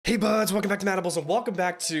Hey buds, welcome back to Matables and welcome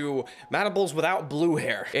back to Matables without blue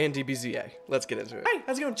hair and DBZA. Let's get into it. Hey,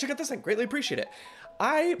 how's it going? Check out this thing. Greatly appreciate it.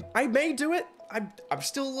 I may do it. I'm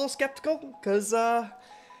still a little skeptical because,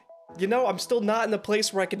 you know, I'm still not in the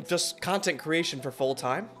place where I can just content creation for full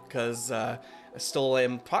time because I still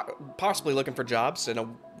am possibly looking for jobs in a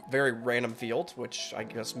very random field, which I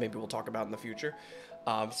guess maybe we'll talk about in the future.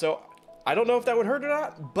 So I don't know if that would hurt or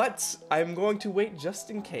not, but I'm going to wait just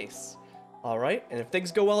in case. Alright, and if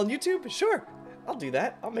things go well on YouTube, sure, I'll do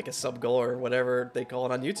that. I'll make a sub goal or whatever they call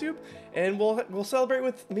it on YouTube, and we'll celebrate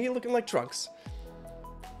with me looking like Trunks.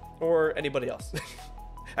 Or anybody else.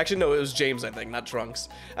 Actually, no, it was James, I think, not Trunks.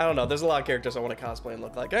 I don't know, there's a lot of characters I want to cosplay and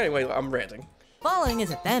look like. Anyway, I'm ranting. Following is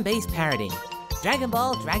a fan-based parody. Dragon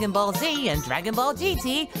Ball, Dragon Ball Z, and Dragon Ball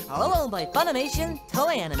GT are all owned by Funimation,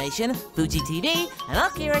 Toei Animation, Fuji TV, and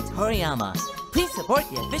Akira Toriyama. Please support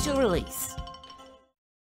the official release.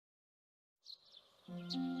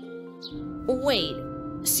 Wait,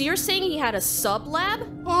 so you're saying he had a sub-lab?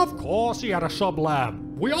 Of course he had a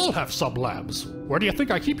sub-lab. We all have sub-labs. Where do you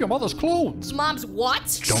think I keep your mother's clones? Mom's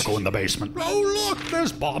what? Don't go in the basement. Oh look,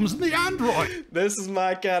 there's bombs in the android. This is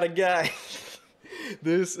my kind of guy.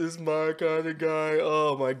 This is my kind of guy.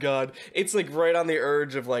 Oh my god. It's like right on the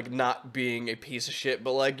urge of like not being a piece of shit,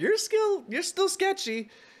 but like you're still sketchy.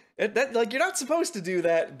 Like you're not supposed to do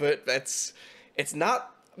that, but it's not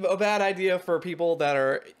a bad idea for people that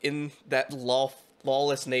are in that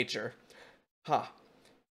lawless nature. Huh.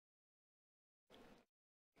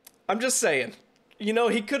 I'm just saying. You know,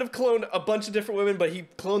 he could have cloned a bunch of different women, but he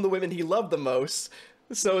cloned the women he loved the most.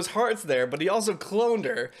 So his heart's there, but he also cloned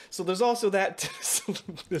her. So there's also that.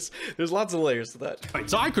 There's lots of layers to that.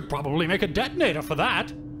 So I could probably make a detonator for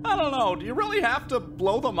that. I don't know, do you really have to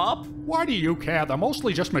blow them up? Why do you care? They're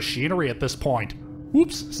mostly just machinery at this point.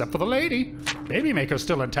 Oops, except for the lady. Baby Maker's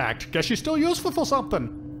still intact. Guess she's still useful for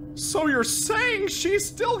something. So you're saying she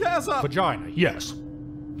still has a... Vagina, yes.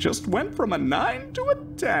 Just went from a 9 to a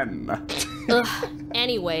 10. Ugh,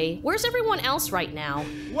 anyway, where's everyone else right now?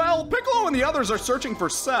 Well, Piccolo and the others are searching for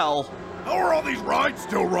Cell. How are all these rides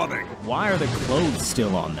still running? Why are the clothes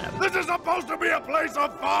still on them? This is supposed to be a place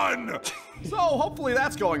of fun! So hopefully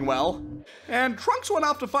that's going well. And Trunks went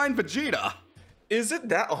off to find Vegeta. Is it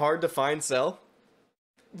that hard to find Cell?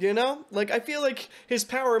 You know? Like, I feel like his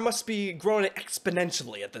power must be growing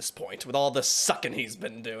exponentially at this point with all the sucking he's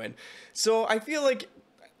been doing. So I feel like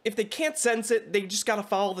if they can't sense it, they just gotta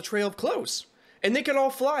follow the trail of clothes. And they can all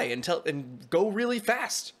fly and go really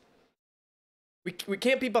fast. We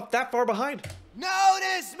can't be that far behind.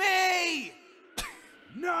 Notice me!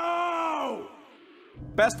 No!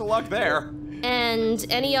 Best of luck there. And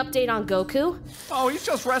any update on Goku? Oh, he's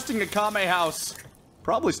just resting at Kame House.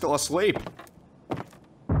 Probably still asleep.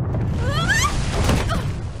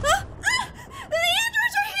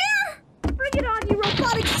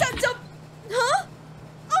 Robotic sense of... Huh?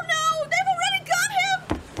 Oh no! They've already got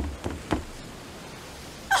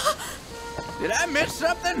him! Did I miss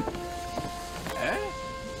something?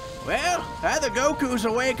 Well, either Goku's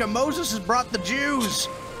awake or Moses has brought the Jews.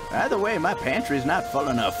 Either way, my pantry's not full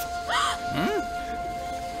enough. Goku!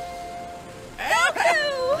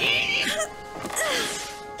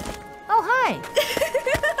 Oh, hi.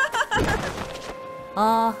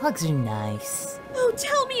 Aw, hugs are nice. Oh,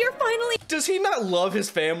 tell me you're finally... Does he not love his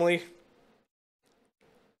family?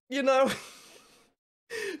 You know?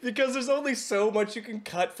 Because there's only so much you can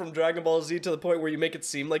cut from Dragon Ball Z to the point where you make it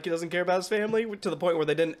seem like he doesn't care about his family, to the point where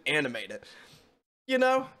they didn't animate it. You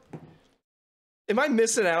know? Am I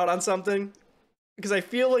missing out on something? Because I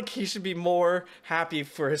feel like he should be more happy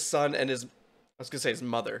for his son and his... I was gonna say his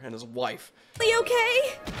mother and his wife. Are you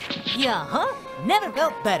okay? Yeah, huh? Never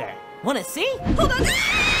felt better. Wanna see? Hold on!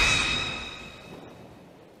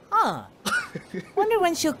 Huh. Wonder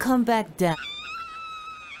when she'll come back down.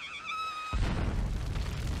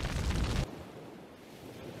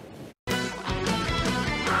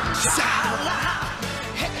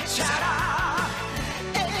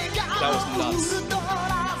 That was nuts.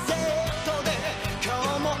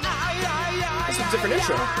 That's a different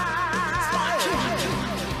intro.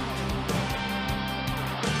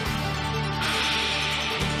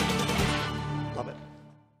 Love it.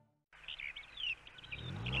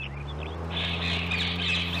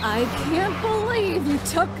 I can't believe you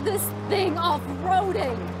took this thing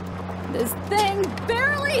off-roading! This thing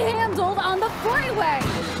barely handled on the freeway!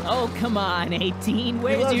 Oh, come on, 18.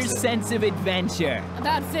 Where's your sense of adventure?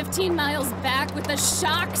 About 15 miles back with the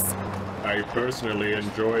shocks. I personally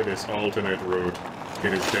enjoy this alternate route.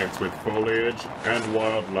 It is dense with foliage and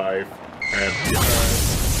wildlife and...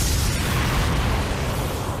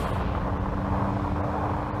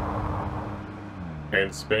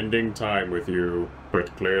 and spending time with you,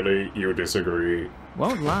 but clearly you disagree.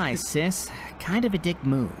 Won't lie, sis. Kind of a dick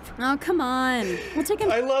move. Oh, come on. We'll take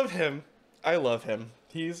him. I love him. I love him.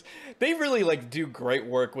 They really like do great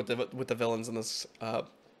work with the villains in this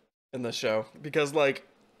show, because like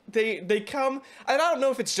they come, and I don't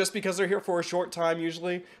know if it's just because they're here for a short time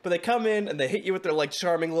usually, but they come in and they hit you with their like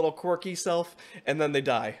charming little quirky self, and then they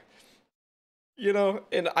die. You know,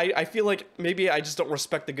 and I feel like maybe I just don't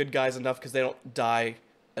respect the good guys enough because they don't die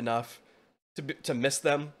enough to miss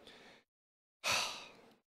them.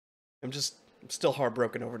 I'm still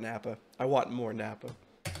heartbroken over Nappa. I want more Nappa.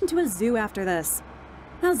 To a zoo after this.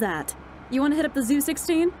 How's that? You want to hit up the zoo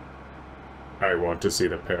 16? I want to see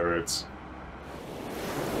the parrots.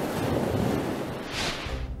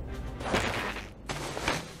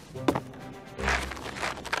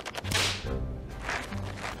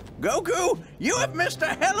 Goku, you have missed a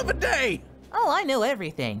hell of a day! Oh, I know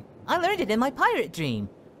everything. I learned it in my pirate dream.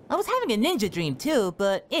 I was having a ninja dream too,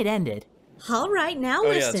 but it ended. All right, now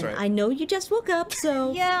listen. right. I know you just woke up,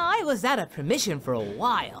 so... Yeah, I was out of permission for a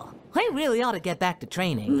while. I really ought to get back to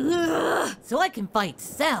training. So I can fight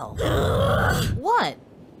Cell. What?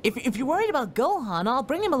 If you're worried about Gohan, I'll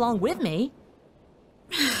bring him along with me.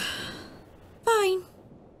 Fine.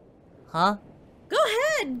 Huh? Go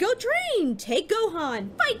ahead, go train. Take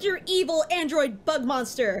Gohan. Fight your evil android bug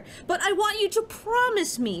monster. But I want you to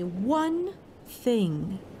promise me one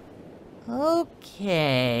thing.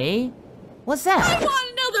 Okay. What's that? I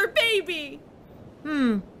want another baby!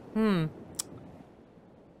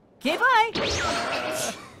 Okay, bye.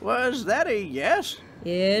 Was that a yes?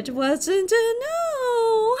 It wasn't a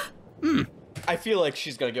no. I feel like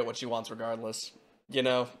she's gonna get what she wants regardless. You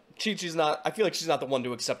know, Chi-Chi's not. I feel like she's not the one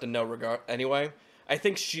to accept a no regard anyway. I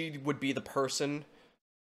think she would be the person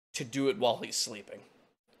to do it while he's sleeping.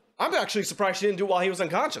 I'm actually surprised she didn't do it while he was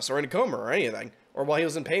unconscious or in a coma or anything, or while he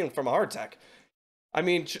was in pain from a heart attack. I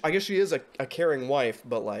mean, I guess she is a caring wife,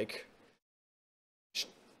 but like,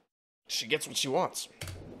 she gets what she wants.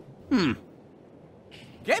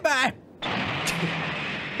 Okay, bye.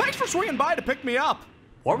 Thanks for swinging by to pick me up.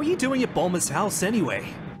 What were you doing at Bulma's house anyway?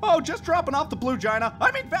 Oh, just dropping off the Blue Gina.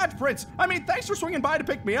 Vag Prince. Thanks for swinging by to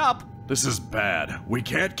pick me up. This is bad. We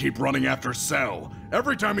can't keep running after Cell.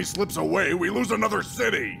 Every time he slips away, we lose another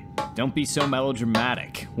city. Don't be so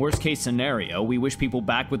melodramatic. Worst case scenario, we wish people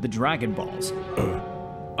back with the Dragon Balls.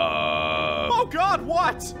 Oh God,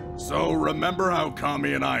 what? So remember how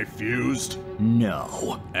Kami and I fused?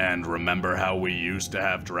 No. And remember how we used to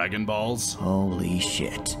have Dragon Balls? Holy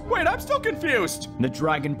shit. Wait, I'm still confused. The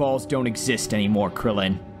Dragon Balls don't exist anymore,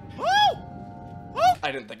 Krillin.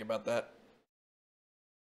 I didn't think about that.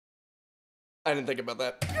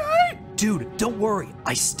 Dude, don't worry.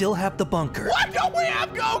 I still have the bunker. Why don't we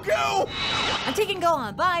have Goku? I'm taking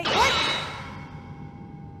Gohan. Bye.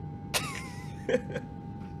 What?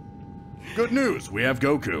 Good news, we have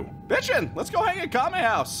Goku. Bitchin', let's go hang at Kame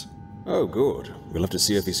house. Oh, good. We'll have to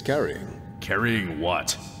see if he's carrying. Carrying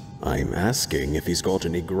what? I'm asking if he's got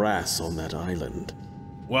any grass on that island.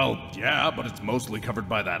 Well, yeah, but it's mostly covered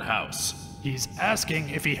by that house. He's asking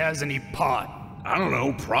if he has any pot. I don't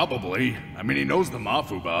know, probably. He knows the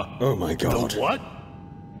Mafuba. Oh my god. The what?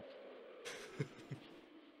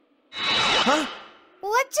 Huh?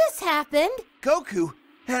 What just happened? Goku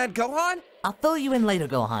had Gohan? I'll fill you in later,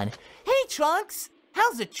 Gohan. Hey, Trunks!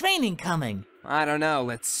 How's the training coming? I don't know,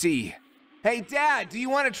 let's see. Hey, Dad, do you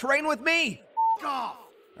want to train with me? Off.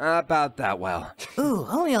 About that well. Ooh,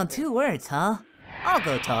 only on 2 words, huh? I'll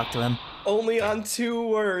go talk to him. Only on 2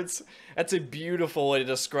 words. That's a beautiful way to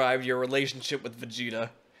describe your relationship with Vegeta.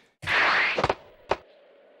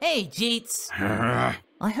 Hey, Jeets.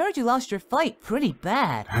 I heard you lost your fight pretty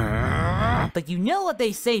bad. But you know what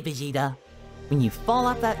they say, Vegeta. When you fall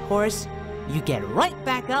off that horse, you get right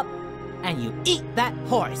back up, and you eat that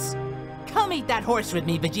horse. Come eat that horse with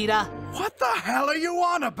me, Vegeta. What the hell are you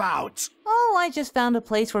on about? Oh, I just found a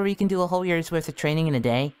place where we can do a whole year's worth of training in a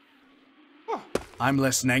day. I'm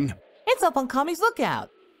listening. It's up on Kami's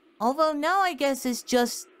Lookout. Although now I guess it's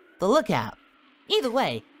just the lookout. Either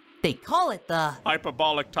way, they call it the...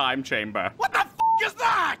 Hyperbolic Time Chamber. What the f*** is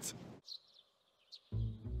that?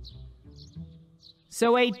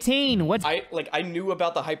 So 18, what's... I knew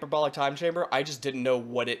about the hyperbolic time chamber, I just didn't know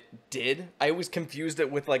what it did. I always confused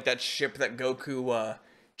it with, like, that ship that Goku,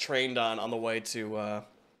 trained on the way to,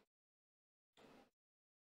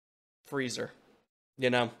 Freezer. You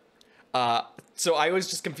know? So I always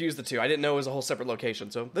just confused the two. I didn't know it was a whole separate location,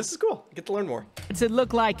 so this is cool. I get to learn more. What's it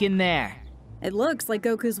look like in there? It looks like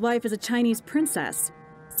Goku's wife is a Chinese princess.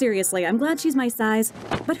 Seriously, I'm glad she's my size,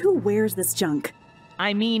 but who wears this junk?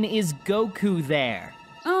 I mean, is Goku there?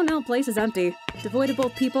 Oh no, place is empty. Devoid of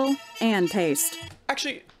both people and taste.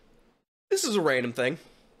 Actually, this is a random thing.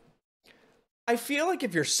 I feel like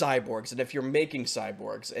if you're cyborgs, and if you're making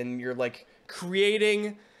cyborgs, and you're, like,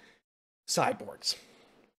 creating cyborgs,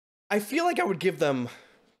 I feel like I would give them...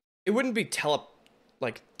 It wouldn't be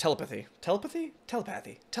telepathy. Telepathy?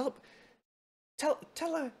 Telepathy.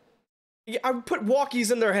 Yeah, I would put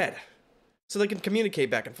walkies in their head, so they can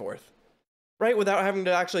communicate back and forth. Right? Without having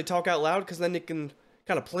to actually talk out loud, because then they can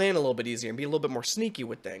kind of plan a little bit easier and be a little bit more sneaky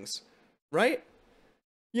with things. Right?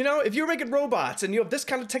 You know, if you're making robots and you have this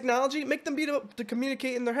kind of technology, make them be able to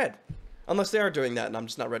communicate in their head. Unless they are doing that and I'm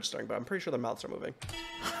just not registering, but I'm pretty sure their mouths are moving.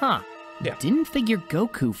 Huh. Yeah. Didn't figure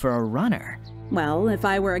Goku for a runner. Well, if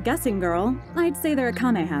I were a guessing girl, I'd say they're a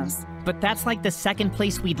Kame house. But that's like the second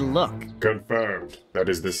place we'd look. Confirmed. That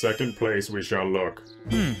is the second place we shall look.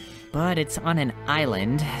 But it's on an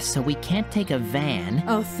island, so we can't take a van.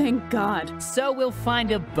 Oh, thank God. So we'll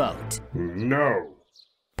find a boat. No.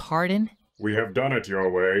 Pardon? We have done it your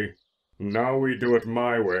way. Now we do it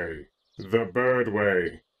my way. The bird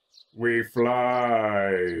way. We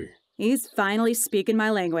fly. He's finally speaking my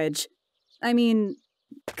language. I mean,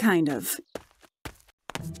 kind of.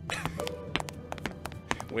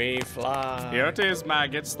 We fly. Here it is,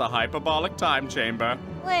 maggots, the hyperbolic time chamber.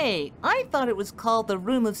 Wait, I thought it was called the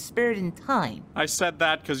Room of Spirit and Time. I said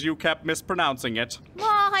that because you kept mispronouncing it.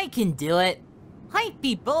 I can do it.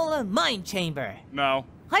 Hyperbola Mind Chamber. No.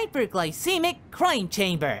 Hyperglycemic Crime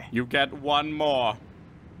Chamber. You get one more.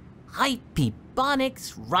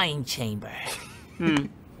 Hyperbonics Rhyme Chamber.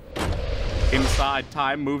 Inside,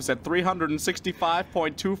 time moves at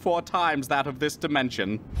 365.24 times that of this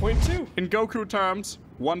dimension. 0.2. In Goku terms,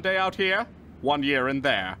 1 day out here, 1 year in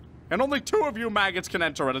there. And only 2 of you maggots can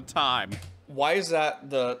enter at a time. Why is that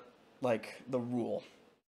the rule?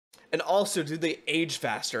 And also, do they age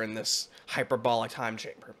faster in this hyperbolic time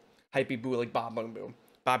chamber? Hyperbolic bob boom boom.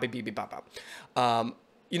 Bobby beeby bop bop.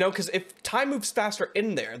 You know, because if time moves faster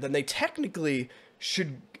in there, then they technically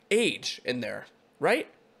should age in there, right?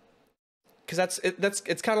 Because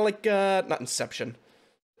it's kind of like not Inception,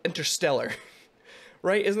 Interstellar,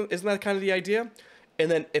 right? Isn't that kind of the idea?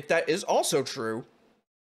 And then if that is also true,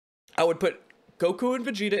 I would put Goku and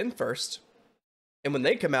Vegeta in first, and when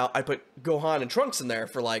they come out, I put Gohan and Trunks in there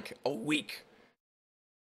for like a week.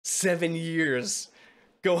 7 years,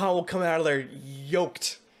 Gohan will come out of there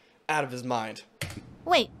yoked out of his mind.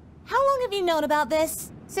 Wait, how long have you known about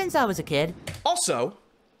this? Since I was a kid. Also,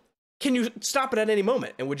 can you stop it at any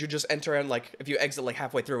moment? And would you just enter in, like, if you exit, like,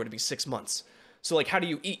 halfway through, would it be 6 months? So, like, how do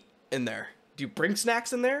you eat in there? Do you bring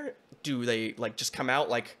snacks in there? Do they, like, just come out,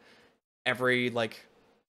 like, every, like,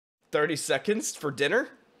 30 seconds for dinner?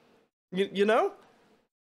 You know?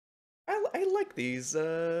 I like these,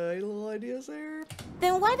 little ideas there.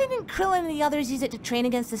 Then why didn't Krillin and the others use it to train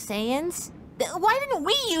against the Saiyans? Why didn't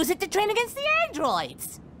we use it to train against the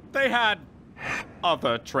androids? They had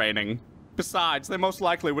other training. Besides, they most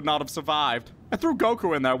likely would not have survived. I threw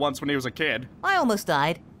Goku in there once when he was a kid. I almost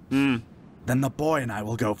died. Then the boy and I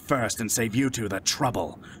will go first and save you two the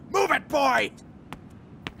trouble. Move it, boy!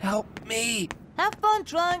 Help me! Have fun,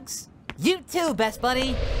 Trunks! You too, best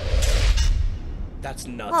buddy! That's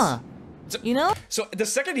nuts. Huh. You know? So the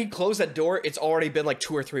second he closed that door, it's already been like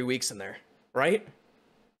 2 or 3 weeks in there, right?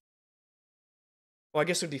 Well, I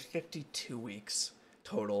guess it would be 52 weeks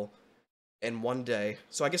total in 1 day.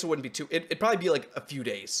 So I guess it wouldn't be two. It'd probably be like a few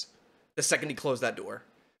days the second he closed that door,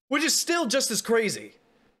 which is still just as crazy,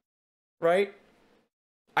 right?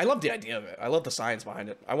 I love the idea of it. I love the science behind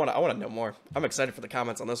it. I want to know more. I'm excited for the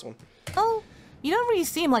comments on this one. Oh, you don't really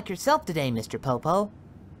seem like yourself today, Mr. Popo.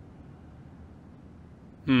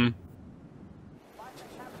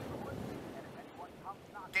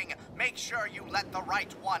 Make sure you let the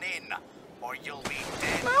right one in, or you'll be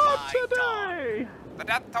dead. Not today! The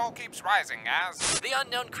death toll keeps rising as the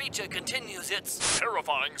unknown creature continues its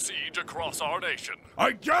terrifying siege across our nation.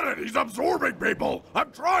 I get it! He's absorbing people!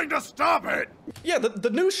 I'm trying to stop it! Yeah, the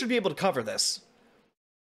news should be able to cover this.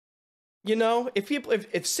 You know,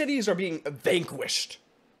 if cities are being vanquished,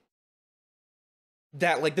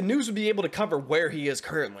 that, like, the news would be able to cover where he is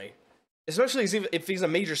currently. Especially if he's a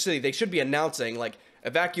major city, they should be announcing, like,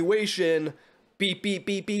 evacuation, beep, beep,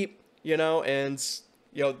 beep, beep, you know, and,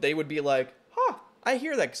 you know, they would be like, huh, I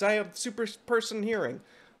hear that because I have super person hearing.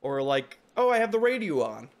 Or, like, oh, I have the radio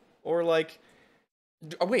on. Or, like,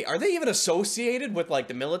 wait, are they even associated with, like,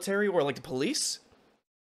 the military or, like, the police?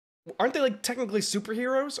 Aren't they, like, technically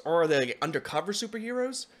superheroes? Or are they, like, undercover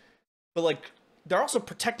superheroes? But, like, they're also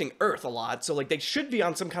protecting Earth a lot, so, like, they should be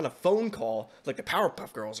on some kind of phone call, like the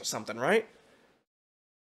Powerpuff Girls or something, right?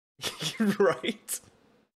 Right?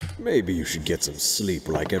 Maybe you should get some sleep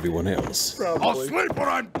like everyone else. I'll sleep when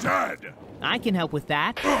I'm dead! I can help with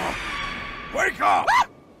that. Wake up!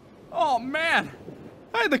 Oh man!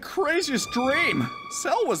 I had the craziest dream.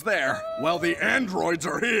 Cell was there. Well, the androids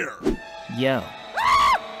are here. Yo.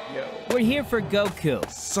 We're here for Goku.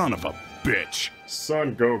 Son of a bitch.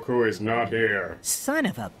 Son Goku is not here. Son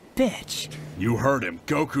of a bitch. You heard him.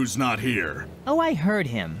 Goku's not here. Oh, I heard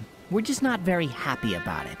him. We're just not very happy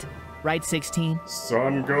about it. Right, 16?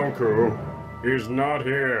 Son Goku is not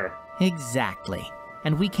here. Exactly.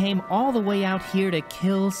 And we came all the way out here to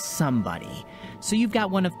kill somebody. So you've got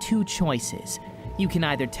one of two choices. You can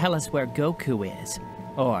either tell us where Goku is,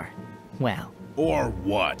 or, well... Or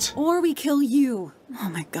what? Or we kill you. Oh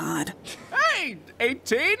my god. Hey,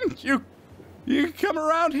 18? You come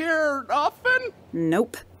around here often?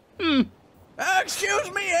 Nope.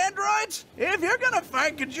 Excuse me, androids? If you're gonna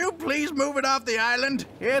fight, could you please move it off the island?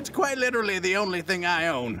 It's quite literally the only thing I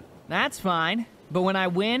own. That's fine. But when I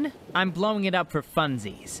win, I'm blowing it up for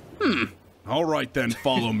funsies. All right then,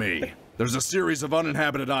 follow me. There's a series of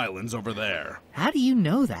uninhabited islands over there. How do you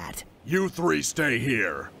know that? You three stay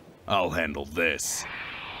here. I'll handle this.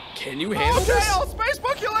 Can you handle this? Okay, I'll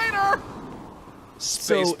spacebook you later!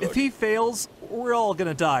 So, if he fails, we're all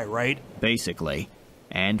gonna die, right? Basically.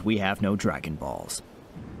 And we have no Dragon Balls.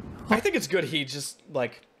 I think it's good he just,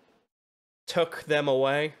 like, took them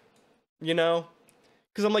away, you know?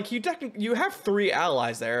 Because I'm like, you have 3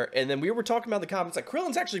 allies there, and then we were talking about in the comments, like,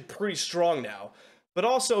 Krillin's actually pretty strong now. But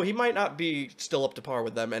also, he might not be still up to par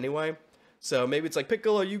with them anyway. So maybe it's like,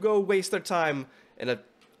 Piccolo, you go waste their time in an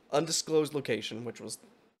undisclosed location, which was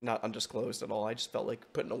not undisclosed at all. I just felt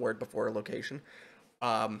like putting a word before a location.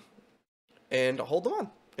 And hold them on.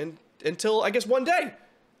 Until, I guess, one day.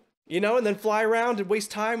 You know, and then fly around and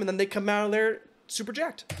waste time, and then they come out of there super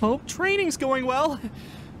jacked. Hope training's going well.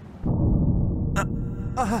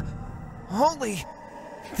 Holy...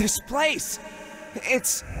 This place...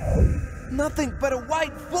 It's... nothing but a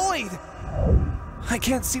white void! I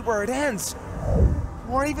can't see where it ends.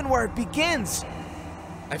 Or even where it begins.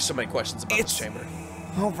 I have so many questions about this chamber.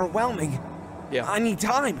 Overwhelming. Yeah. I need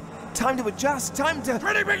time. Time to adjust. Time to...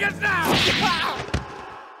 Training begins now!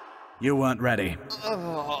 You weren't ready.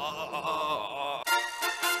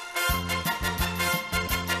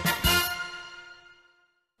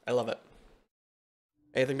 I love it.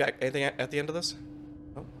 Anything at the end of this?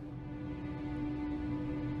 Oh.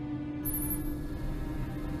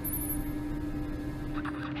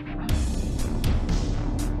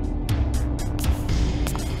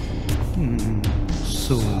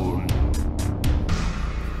 Soon.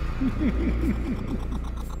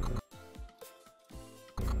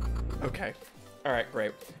 Okay. All right,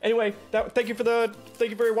 great. Anyway, thank you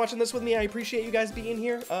for watching this with me. I appreciate you guys being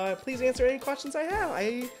here. Please answer any questions I have.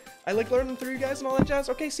 I like learning through you guys and all that jazz.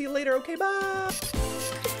 Okay, see you later. Okay, bye.